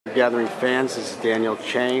Gathering fans, this is Daniel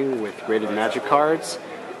Chang with Rated Magic Cards,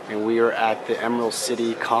 and we are at the Emerald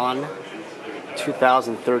City Con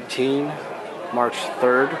 2013, March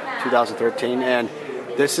 3rd, 2013, and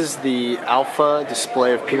this is the alpha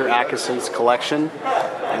display of Peter Atkinson's collection.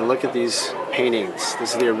 And look at these paintings.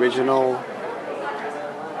 This is the original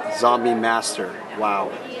Zombie Master.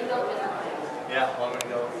 Wow.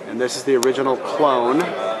 And this is the original clone.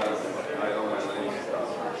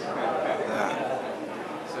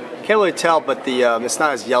 Can't really tell, but it's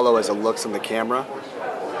not as yellow as it looks on the camera.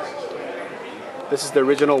 This is the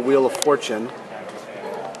original Wheel of Fortune.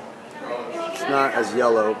 It's not as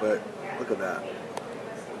yellow, but look at that.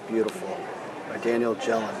 Beautiful. By Daniel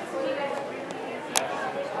Jellin.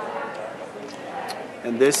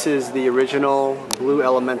 And this is the original Blue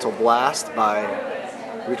Elemental Blast by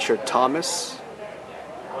Richard Thomas.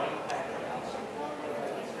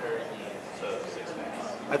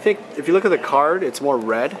 I think if you look at the card, it's more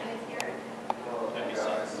red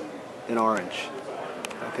than orange.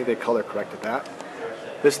 I think they color corrected that.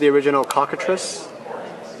 This is the original Cockatrice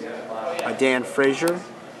by Dan Frazier.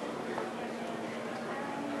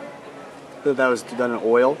 That was done in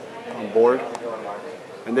oil on board.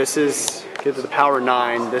 And this is, get to the Power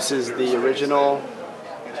 9, this is the original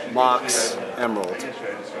Mox Emerald.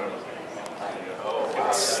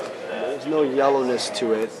 There's no yellowness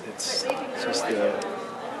to it, it's just the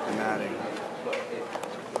matting.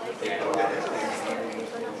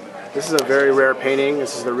 This is a very rare painting.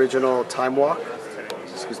 This is the original Time Walk.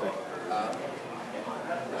 Excuse me.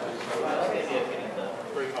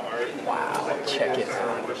 Wow, check it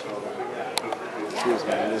out. Excuse me.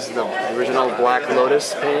 This is the original Black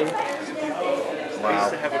Lotus painting. Wow.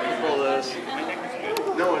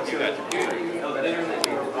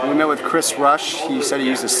 When we met with Chris Rush, he said he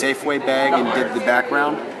used a Safeway bag and did the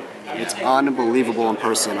background. It's unbelievable in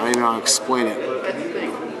person. I don't even know how to explain it.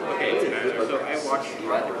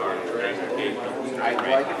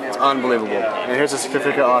 It's unbelievable. And here's a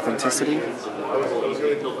certificate of authenticity.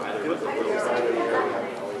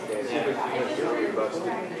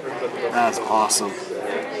 That's awesome.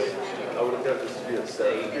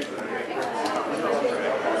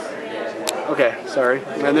 Okay, sorry.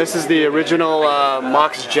 And this is the original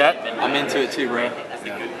Mox Jet. I'm into it too, bro.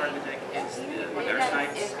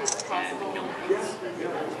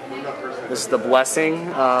 This is the Blessing.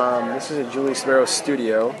 This is a Julie Sparrow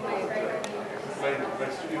studio.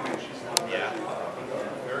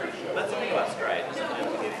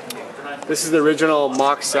 This is the original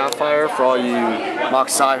Mox Sapphire for all you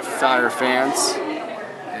Mox Sapphire fans.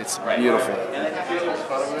 It's beautiful.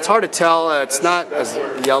 It's hard to tell. It's not as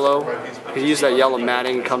yellow. You use that yellow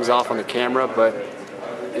matting, it comes off on the camera, but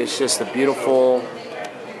it's just a beautiful,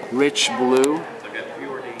 rich blue.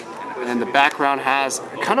 And the background has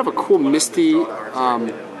kind of a cool misty,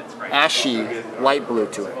 ashy light blue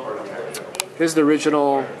to it. Here's the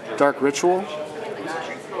original Dark Ritual.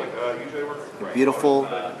 A beautiful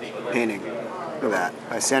painting. Look at that,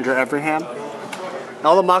 by Sandra Everingham.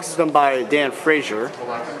 All the Mox is done by Dan Frazier.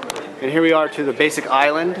 And here we are to the basic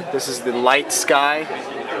island. This is the light sky.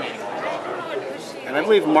 And I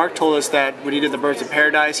believe Mark told us that when he did the Birds of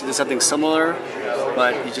Paradise, he did something similar,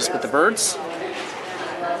 but he just put the birds.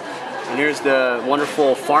 And here's the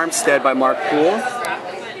wonderful Farmstead by Mark Poole.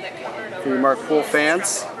 For you Mark Poole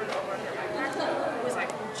fans.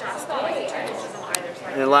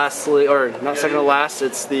 And lastly, or not second to last,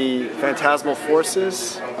 it's the Phantasmal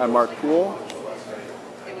Forces by Mark Poole.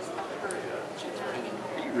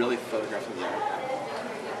 Are you really photographing the art?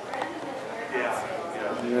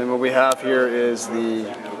 And then what we have here is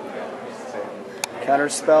the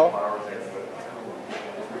Counterspell.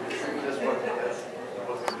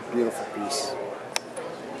 Beautiful piece.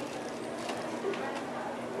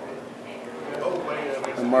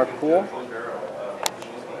 And Mark Poole.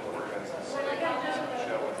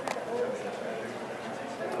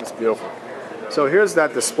 It's beautiful. So here's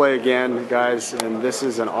that display again, guys, and this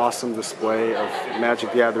is an awesome display of Magic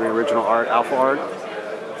the Gathering original art, alpha art.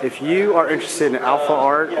 If you are interested in alpha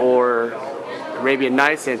art or Arabian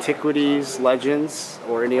Nights, Antiquities, Legends,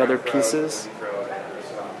 or any other pieces,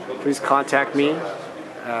 please contact me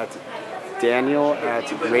at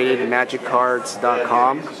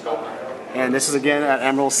daniel@ratedmagiccards.com. And this is again at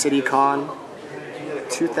Emerald City Con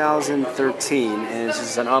 2013, and this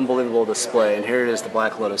is an unbelievable display. And here it is, the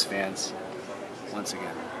Black Lotus fans, once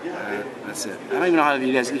again. That's it. I don't even know how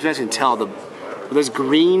you guys can tell. This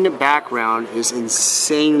green background is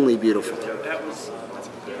insanely beautiful.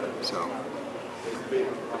 So.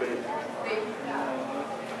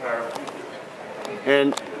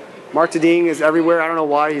 And Mark Teding is everywhere. I don't know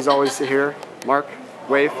why he's always here. Mark,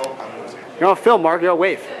 wave. You're on film, Mark. Yo,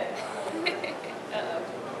 wave.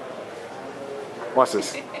 Watch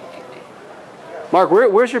this. Mark,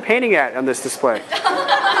 where's your painting at on this display?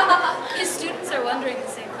 His students are wondering the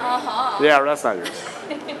same thing. Yeah, that's not yours.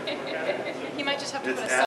 He might just have to put a